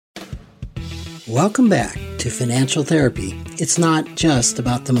Welcome back to Financial Therapy. It's not just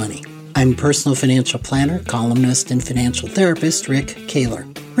about the money. I'm personal financial planner, columnist, and financial therapist Rick Kahler.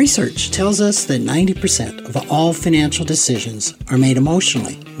 Research tells us that 90% of all financial decisions are made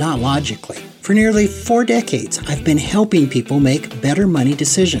emotionally, not logically. For nearly 4 decades, I've been helping people make better money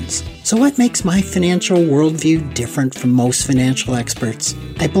decisions. So what makes my financial worldview different from most financial experts?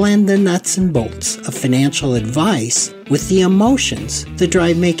 I blend the nuts and bolts of financial advice with the emotions that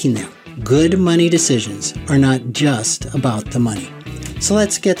drive making them. Good money decisions are not just about the money. So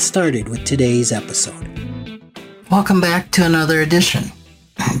let's get started with today's episode. Welcome back to another edition.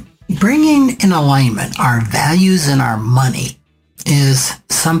 Bringing in alignment our values and our money is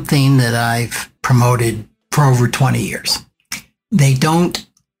something that I've promoted for over 20 years. They don't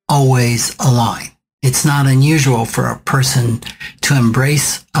always align. It's not unusual for a person to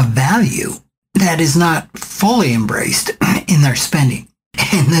embrace a value that is not fully embraced in their spending.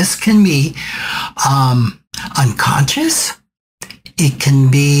 And this can be unconscious. It can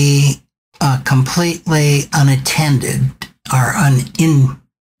be completely unattended or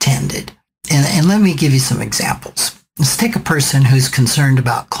unintended. And let me give you some examples. Let's take a person who's concerned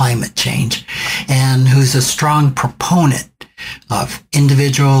about climate change and who's a strong proponent of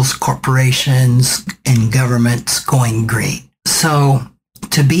individuals, corporations, and governments going green. So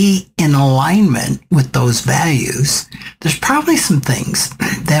to be in alignment with those values, there's probably some things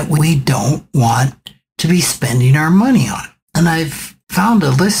that we don't want to be spending our money on. And I've found a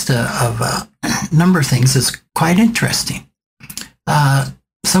list of a number of things that's quite interesting.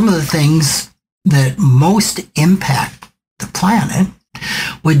 Some of the things that most impact the planet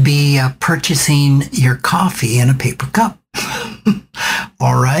would be purchasing your coffee in a paper cup.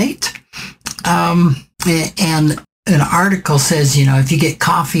 All right. And an article says, if you get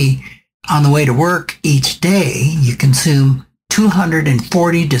coffee on the way to work each day, you consume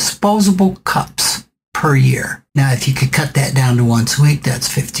 240 disposable cups per year. Now, if you could cut that down to once a week, that's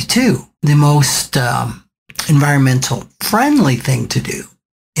 52. The most environmental friendly thing to do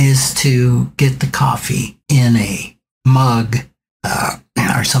is to get the coffee in a mug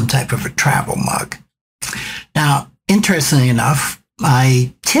or some type of a travel mug. Now, interestingly enough,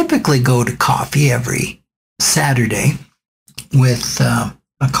 I typically go to coffee every Saturday with a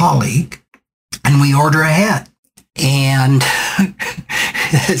colleague, and we order ahead. And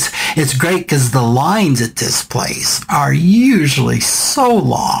it's great because the lines at this place are usually so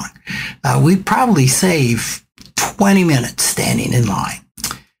long. We probably save 20 minutes standing in line.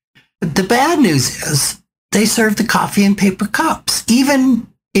 But the bad news is they serve the coffee in paper cups, even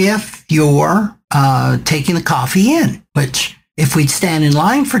if you're taking the coffee in, which if we'd stand in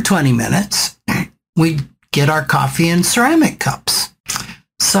line for 20 minutes, we'd get our coffee in ceramic cups.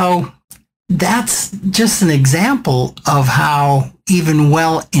 So that's just an example of how even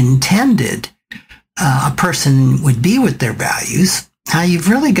well-intended a person would be with their values, how you've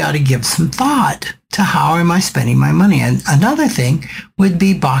really got to give some thought to how am I spending my money. And another thing would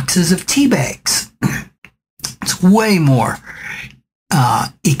be boxes of tea bags. It's way more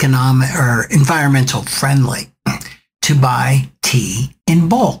economic or environmental friendly to buy tea in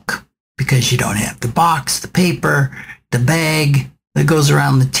bulk because you don't have the box, the paper, the bag that goes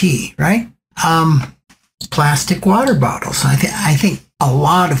around the tea, right? Plastic water bottles. I think a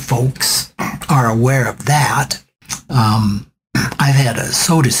lot of folks are aware of that. I've had a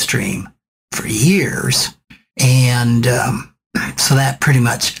Soda Stream for years, and so that pretty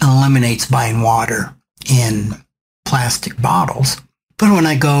much eliminates buying water in plastic bottles. But when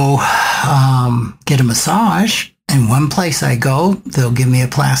I go get a massage, in one place I go, they'll give me a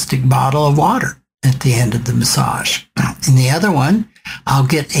plastic bottle of water at the end of the massage. In the other one, I'll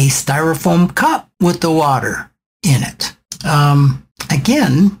get a styrofoam cup with the water in it.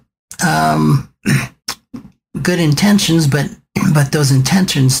 Again, good intentions, but those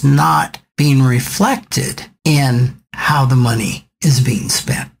intentions not being reflected in how the money is being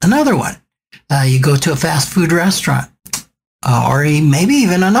spent. Another one, you go to a fast food restaurant, or maybe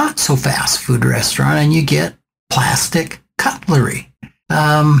even a not so fast food restaurant, and you get plastic cutlery.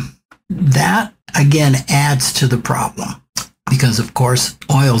 That again adds to the problem because, of course,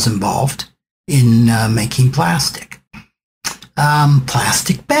 oil's involved in making plastic.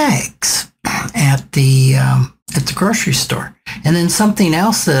 Plastic bags at the grocery store, and then something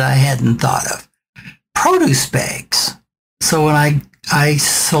else that I hadn't thought of: produce bags. So when I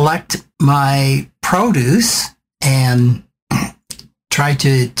select my produce and try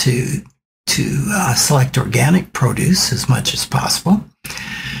to select organic produce as much as possible,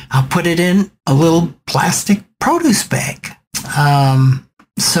 I'll put it in a little plastic produce bag.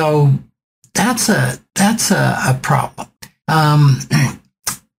 So that's a problem.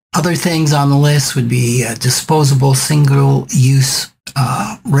 Other things on the list would be disposable single-use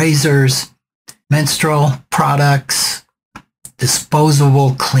razors, menstrual products,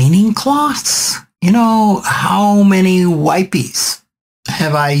 disposable cleaning cloths. You know, how many wipes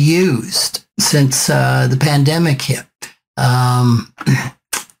have I used since the pandemic hit?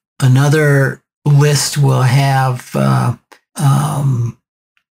 Another list will have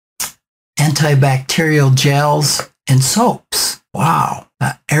antibacterial gels and soaps. Wow.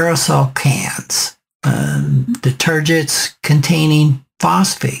 Aerosol cans, detergents containing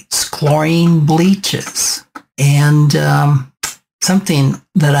phosphates, chlorine bleaches, and something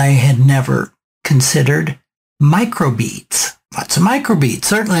that I had never considered, microbeads. Lots of microbeads.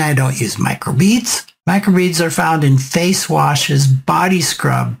 Certainly I don't use microbeads. Microbeads are found in face washes, body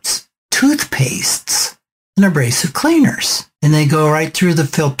scrubs, toothpastes, and abrasive cleaners. And they go right through the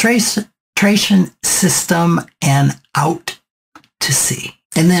filtration system and out to sea.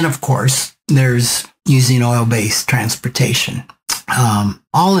 And then, of course, there's using oil-based transportation.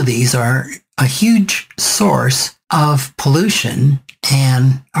 All of these are a huge source of pollution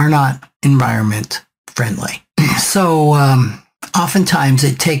and are not environment friendly. So oftentimes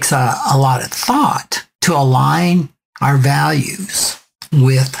it takes a lot of thought to align our values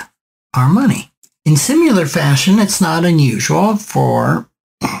with our money. In similar fashion, it's not unusual for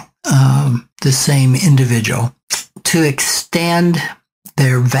the same individual to extend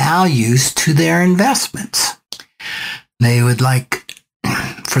their values to their investments. They would like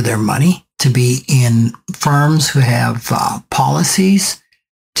for their money to be in firms who have policies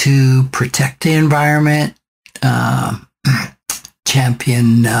to protect the environment,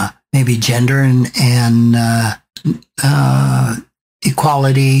 champion maybe gender and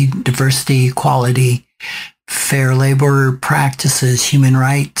equality, diversity, equality, fair labor practices, human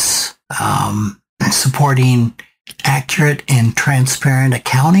rights, supporting accurate and transparent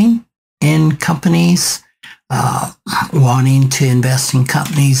accounting in companies, wanting to invest in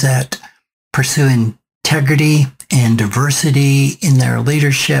companies that pursue integrity and diversity in their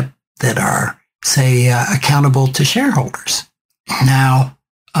leadership, that are, say, accountable to shareholders. Now,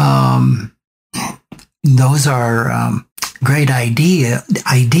 those are great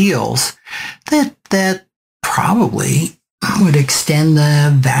ideals that probably would extend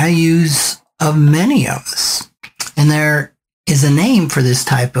the values of many of us. And there is a name for this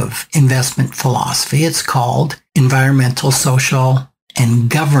type of investment philosophy. It's called environmental, social, and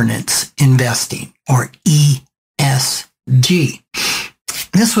governance investing, or ESG.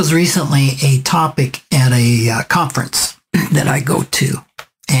 This was recently a topic at a conference that I go to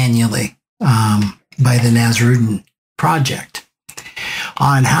annually by the Nasrudin Project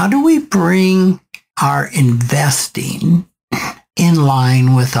on how do we bring our investing in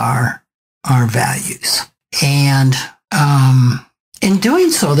line with our values. And in doing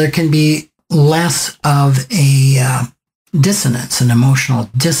so, there can be less of a dissonance, an emotional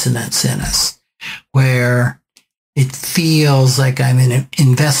dissonance in us, where it feels like I'm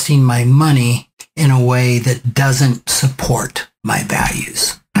investing my money in a way that doesn't support my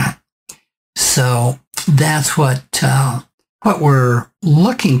values. So that's what we're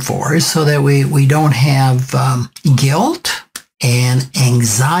looking for, is so that we don't have guilt and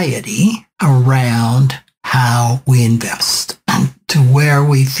anxiety around how we invest, to where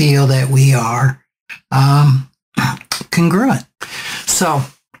we feel that we are congruent. So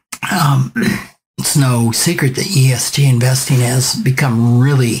it's no secret that ESG investing has become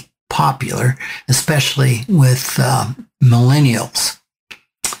really popular, especially with millennials.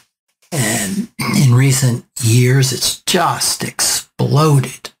 And in recent years, it's just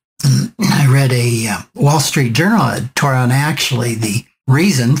exploded. And I read a Wall Street Journal editorial, and actually the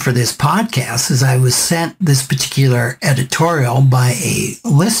reason for this podcast is I was sent this particular editorial by a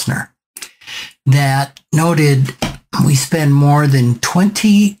listener that noted we spend more than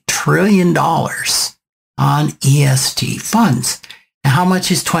 $20 trillion on ESG funds. Now, how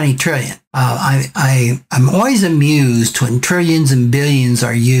much is 20 trillion? I'm always amused when trillions and billions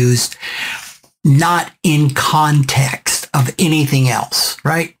are used not in context of anything else,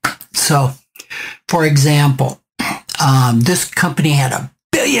 right? So, for example, this company had $1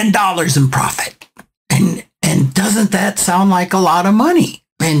 billion in profit. And doesn't that sound like a lot of money?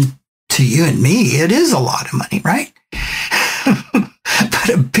 And to you and me, it is a lot of money, right? But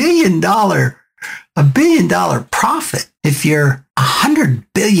 $1 billion profit, if you're $100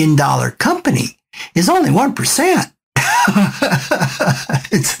 billion company, is only 1%.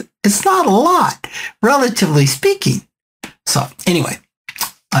 It's not a lot, relatively speaking. So anyway,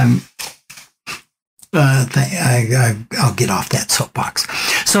 I'm I'll get off that soapbox.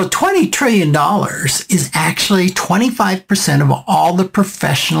 So $20 trillion is actually 25% of all the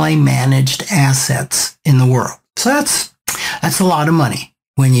professionally managed assets in the world. So that's a lot of money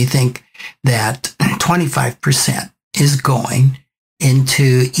when you think that 25% is going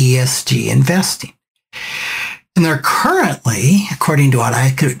into ESG investing. And there are currently, according to what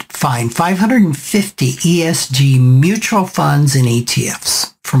I could find, 550 ESG mutual funds and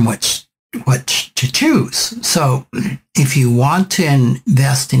ETFs from which to choose. So if you want to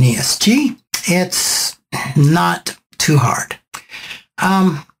invest in ESG, it's not too hard.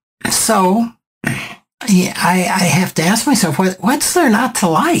 So I have to ask myself, what's there not to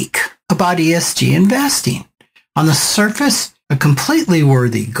like about ESG investing? On the surface, a completely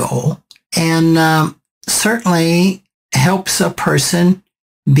worthy goal, and certainly helps a person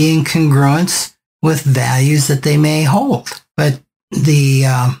be in congruence with values that they may hold. But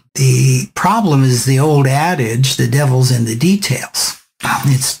the problem is the old adage, the devil's in the details.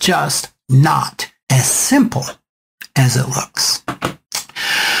 It's just not as simple as it looks.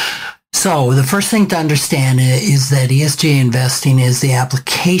 So the first thing to understand is that ESG investing is the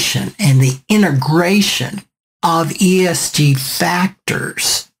application and the integration of ESG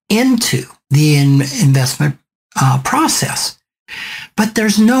factors into the investment process. But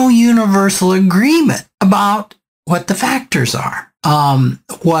there's no universal agreement about what the factors are.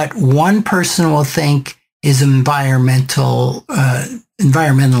 What one person will think is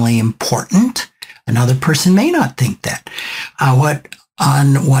environmentally important, another person may not think that. What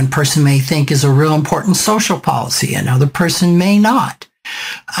one person may think is a real important social policy, another person may not.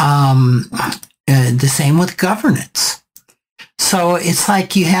 The same with governance. So it's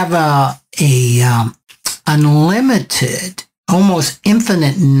like you have a unlimited, almost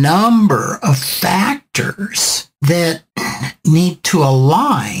infinite number of factors that need to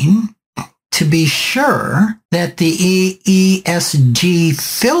align to be sure that the ESG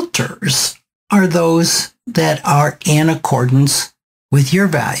filters are those that are in accordance with your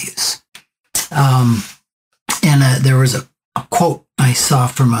values. There was a quote I saw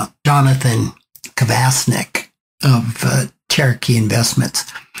from Jonathan Kvasnik of Cherokee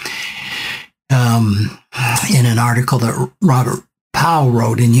Investments in an article that Robert Powell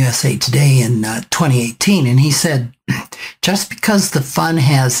wrote in USA Today in 2018. And he said, just because the fund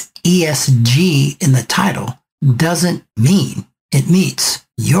has ESG in the title doesn't mean it meets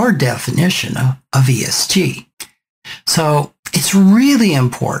your definition of ESG. So it's really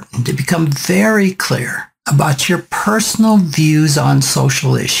important to become very clear about your personal views on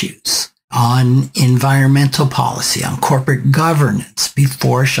social issues, on environmental policy, on corporate governance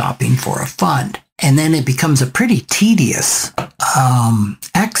before shopping for a fund. And then it becomes a pretty tedious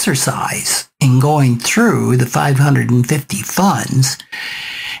exercise in going through the 550 funds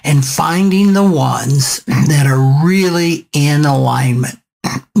and finding the ones that are really in alignment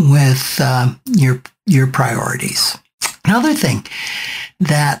with your priorities. Another thing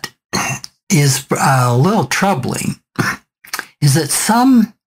that is a little troubling is that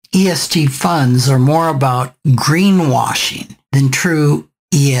some ESG funds are more about greenwashing than true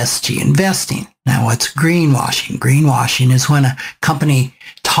ESG investing. Now, what's greenwashing? Greenwashing is when a company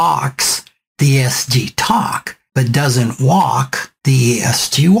talks the ESG talk, but doesn't walk the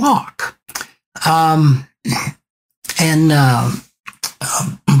ESG walk.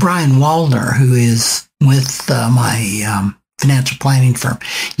 Brian Waldner, who is with my financial planning firm,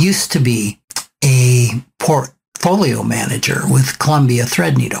 used to be a portfolio manager with Columbia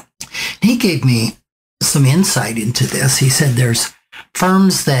Threadneedle. He gave me some insight into this. He said there's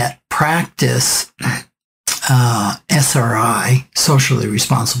firms that practice SRI, socially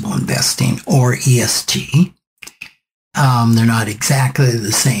responsible investing, or ESG. They're not exactly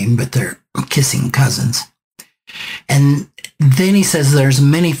the same, but they're kissing cousins. And then he says there's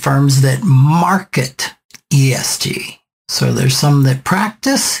many firms that market ESG. So there's some that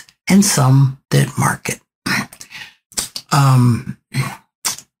practice and some that market.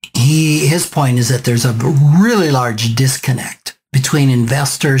 His point is that there's a really large disconnect between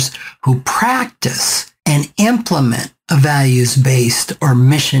investors who practice and implement a values-based or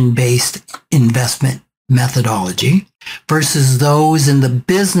mission-based investment methodology versus those in the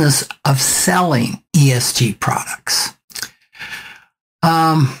business of selling ESG products.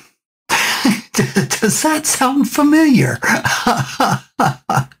 Does that sound familiar?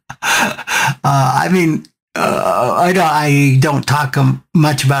 I don't talk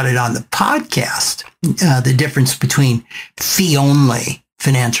much about it on the podcast, the difference between fee-only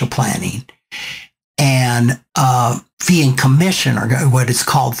financial planning and fee and commission, or what is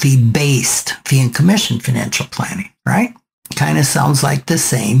called fee-based, fee and commission financial planning, right? Kind of sounds like the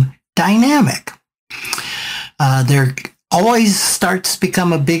same dynamic. There always starts to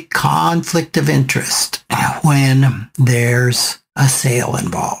become a big conflict of interest when there's a sale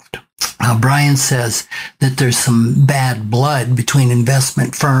involved. Brian says that there's some bad blood between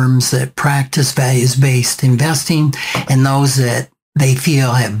investment firms that practice values-based investing and those that they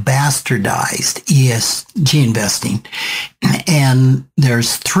feel have bastardized ESG investing. And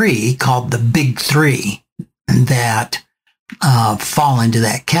there's three called the big three that fall into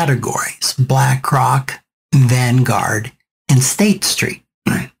that category. It's BlackRock, Vanguard, and State Street,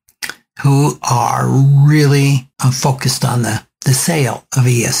 who are really focused on the sale of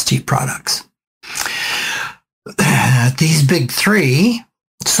ESG products. These big three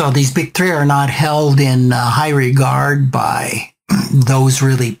are not held in high regard by those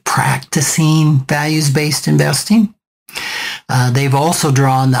really practicing values-based investing. They've also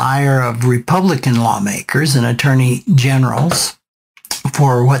drawn the ire of Republican lawmakers and attorney generals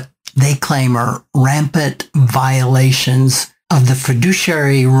for what they claim are rampant violations of the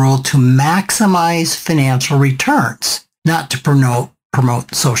fiduciary rule to maximize financial returns, not to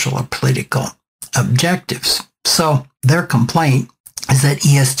promote social or political objectives. So their complaint is that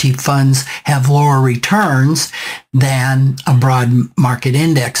ESG funds have lower returns than a broad market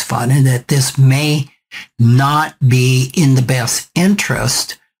index fund, and that this may not be in the best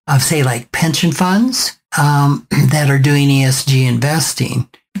interest of, say, like pension funds that are doing ESG investing.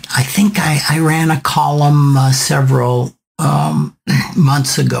 I think I ran a column several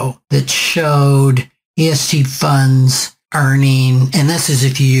months ago that showed ESG funds earning, and this is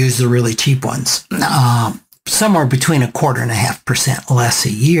if you use the really cheap ones, somewhere between 1.25% less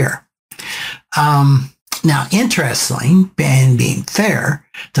a year. Now, interestingly, and being fair,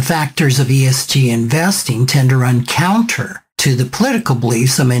 the factors of ESG investing tend to run counter to the political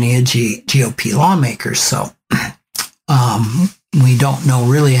beliefs of many GOP lawmakers. So we don't know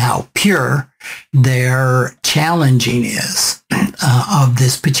really how pure their challenging is of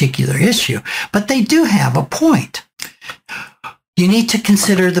this particular issue, but they do have a point. You need to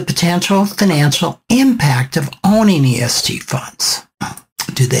consider the potential financial impact of owning ESG funds.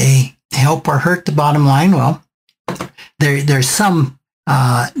 Do they help or hurt the bottom line? Well, there's some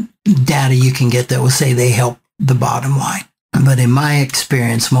data you can get that will say they help the bottom line. But in my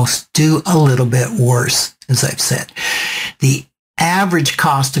experience, most do a little bit worse, as I've said. The average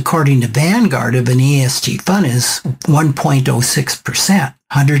cost, according to Vanguard, of an ESG fund is 1.06%,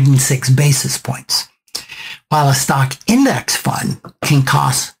 106 basis points, while a stock index fund can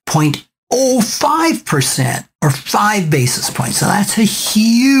cost 0.05% or 5 basis points. So that's a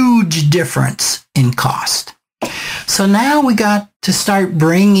huge difference in cost. So now we got to start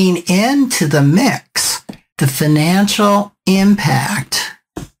bringing into the mix the financial impact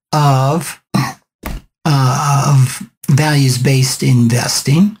of values-based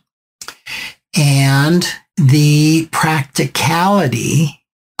investing and the practicality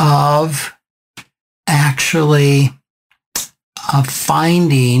of actually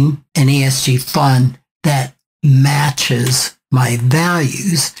finding an ESG fund that matches my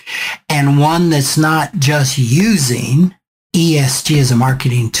values, and one that's not just using ESG as a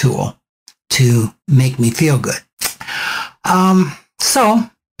marketing tool to make me feel good. So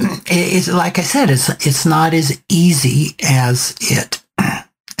it's like I said, it's not as easy as it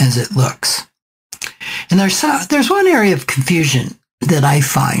looks. And there's one area of confusion that I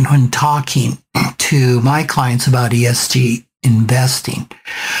find when talking to my clients about ESG investing.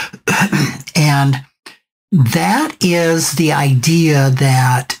 And that is the idea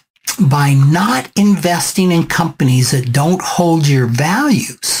that by not investing in companies that don't hold your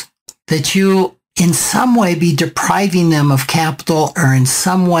values, that you in some way be depriving them of capital or in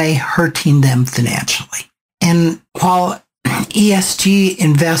some way hurting them financially. And while ESG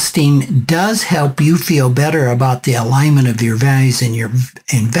investing does help you feel better about the alignment of your values and your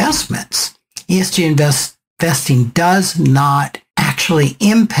investments, ESG investing does not actually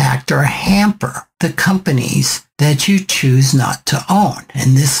impact or hamper the companies that you choose not to own.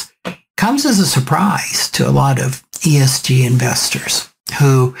 And this comes as a surprise to a lot of ESG investors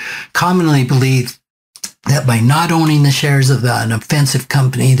who commonly believe that by not owning the shares of an offensive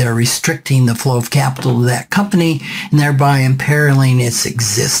company, they're restricting the flow of capital to that company and thereby imperiling its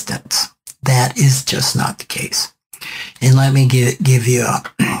existence. That is just not the case. And let me give you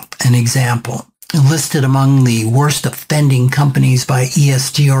an example. Listed among the worst offending companies by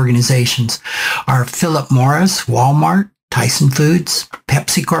ESG organizations are Philip Morris, Walmart, Tyson Foods,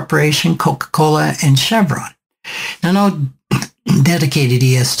 Pepsi Corporation, Coca-Cola, and Chevron. Now, no dedicated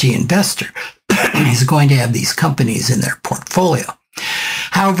ESG investor is going to have these companies in their portfolio.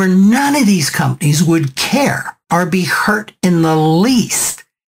 However, none of these companies would care or be hurt in the least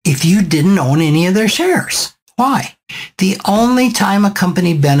if you didn't own any of their shares. Why? The only time a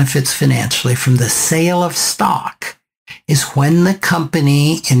company benefits financially from the sale of stock is when the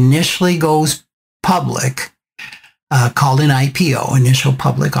company initially goes public, called an IPO, initial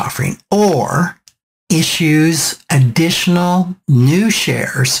public offering, or issues additional new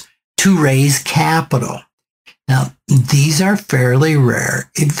shares to raise capital. Now, these are fairly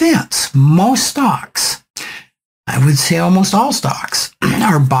rare events. Most stocks, I would say almost all stocks,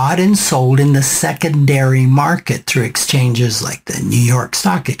 are bought and sold in the secondary market through exchanges like the New York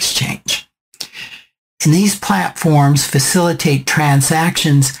Stock Exchange. And these platforms facilitate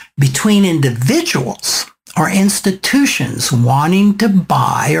transactions between individuals or institutions wanting to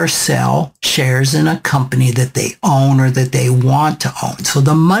buy or sell shares in a company that they own or that they want to own. So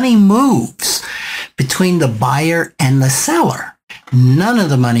the money moves between the buyer and the seller. None of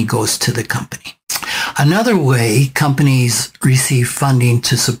the money goes to the company. Another way companies receive funding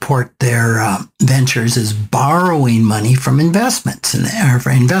to support their ventures is borrowing money from investments or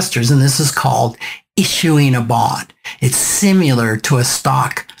for investors, and this is called issuing a bond. It's similar to a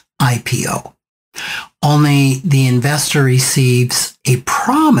stock IPO. Only the investor receives a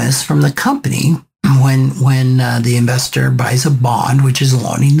promise from the company when the investor buys a bond, which is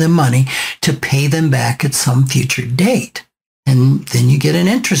loaning them money to pay them back at some future date. And then you get an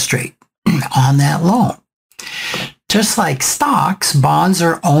interest rate on that loan. Just like stocks, bonds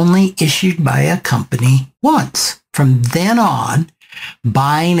are only issued by a company once. From then on,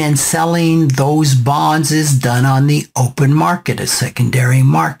 buying and selling those bonds is done on the open market, a secondary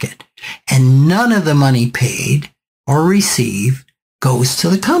market. And none of the money paid or received goes to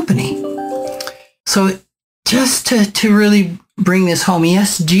the company. So just to really bring this home,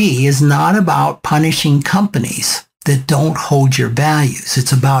 ESG is not about punishing companies that don't hold your values.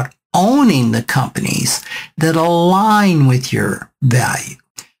 It's about owning the companies that align with your value.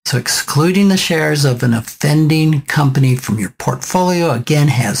 So excluding the shares of an offending company from your portfolio, again,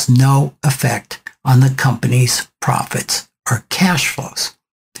 has no effect on the company's profits or cash flows.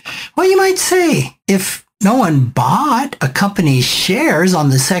 Well, you might say, if no one bought a company's shares on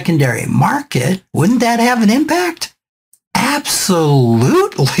the secondary market, wouldn't that have an impact?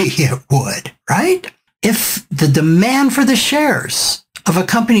 Absolutely it would, right? If the demand for the shares of a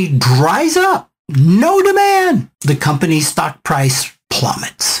company dries up, no demand, the company's stock price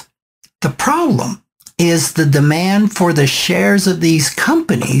plummets. The problem is the demand for the shares of these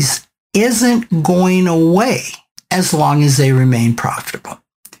companies isn't going away as long as they remain profitable.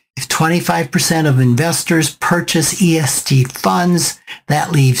 If 25% of investors purchase ESG funds,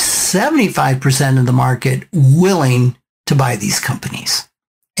 that leaves 75% of the market willing to buy these companies.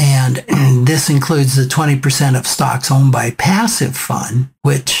 And this includes the 20% of stocks owned by passive fund,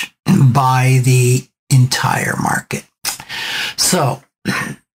 which buy the entire market. So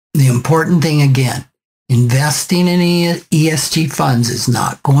the important thing again, investing in ESG funds is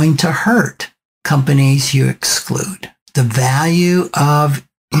not going to hurt companies you exclude. The value of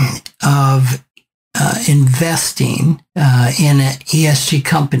investing in an ESG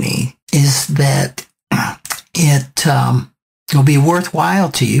company is that it will be worthwhile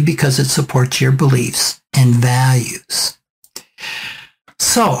to you because it supports your beliefs and values.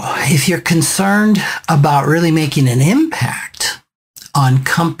 So if you're concerned about really making an impact on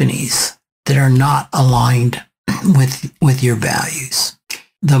companies that are not aligned with your values,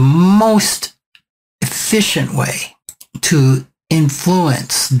 the most efficient way to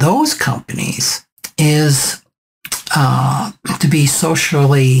influence those companies is to be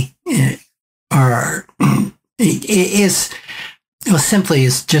socially simply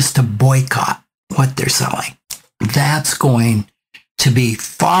is just to boycott what they're selling. That's going to be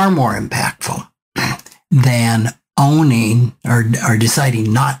far more impactful than owning or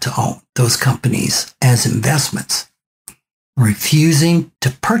deciding not to own those companies as investments. Refusing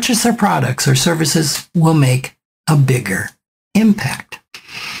to purchase their products or services will make a bigger impact.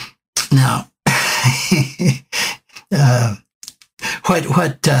 Now,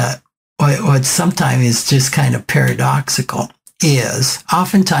 what sometimes is just kind of paradoxical is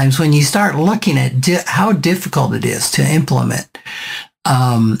oftentimes when you start looking at how difficult it is to implement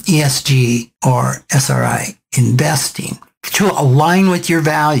ESG or SRI investing to align with your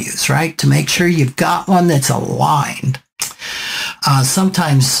values, right? To make sure you've got one that's aligned.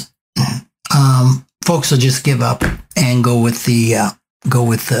 Sometimes folks will just give up and go with the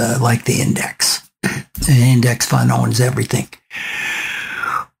index. An index fund owns everything.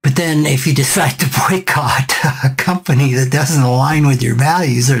 But then if you decide to boycott a company that doesn't align with your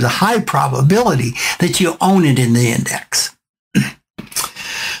values, there's a high probability that you own it in the index.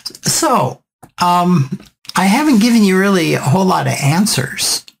 So I haven't given you really a whole lot of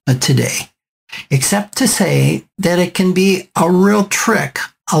answers today, except to say that it can be a real trick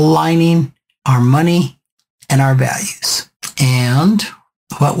aligning our money and our values. And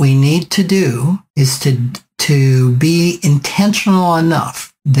what we need to do is to be intentional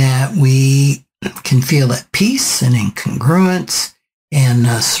enough that we can feel at peace and in congruence and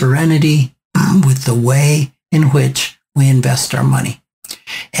serenity with the way in which we invest our money.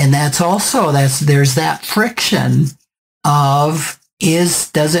 And there's that friction of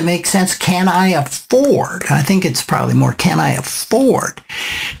does it make sense? Can I afford? I think it's probably more, can I afford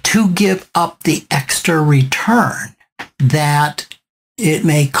to give up the extra return that it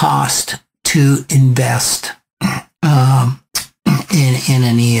may cost to invest in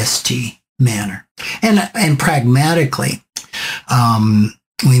an ESG manner? And pragmatically,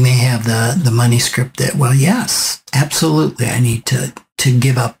 we may have the money script that, well, yes, absolutely, I need to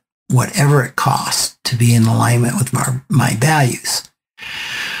give up whatever it costs to be in alignment with my values.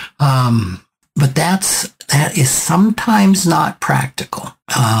 But that is sometimes not practical.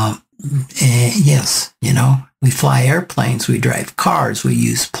 Yes, we fly airplanes, we drive cars, we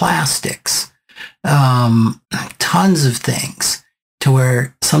use plastics, tons of things, to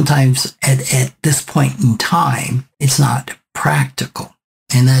where sometimes at this point in time, it's not practical.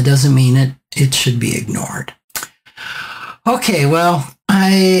 And that doesn't mean it should be ignored. Okay, well,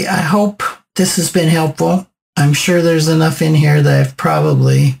 I hope this has been helpful. I'm sure there's enough in here that I've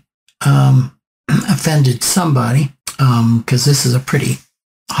probably offended somebody, because this is a pretty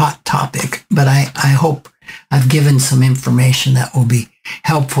hot topic. But I hope I've given some information that will be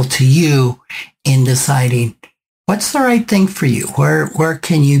helpful to you in deciding what's the right thing for you. Where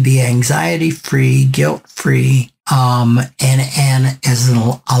can you be anxiety-free, guilt-free, and as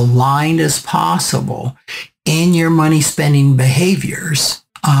aligned as possible in your money spending behaviors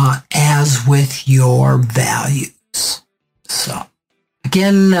as with your values. So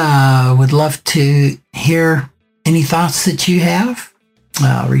again, would love to hear any thoughts that you have.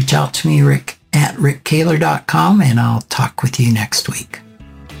 Reach out to me, rick@rickkaler.com, and I'll talk with you next week.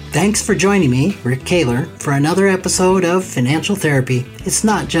 Thanks for joining me, Rick Kaler, for another episode of Financial Therapy. It's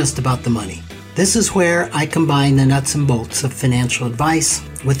not just about the money. This is where I combine the nuts and bolts of financial advice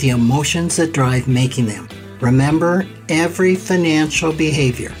with the emotions that drive making them. Remember, every financial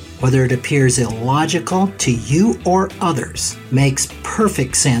behavior, whether it appears illogical to you or others, makes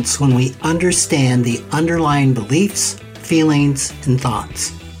perfect sense when we understand the underlying beliefs, feelings, and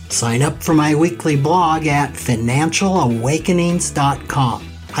thoughts. Sign up for my weekly blog at financialawakenings.com.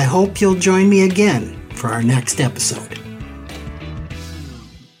 I hope you'll join me again for our next episode.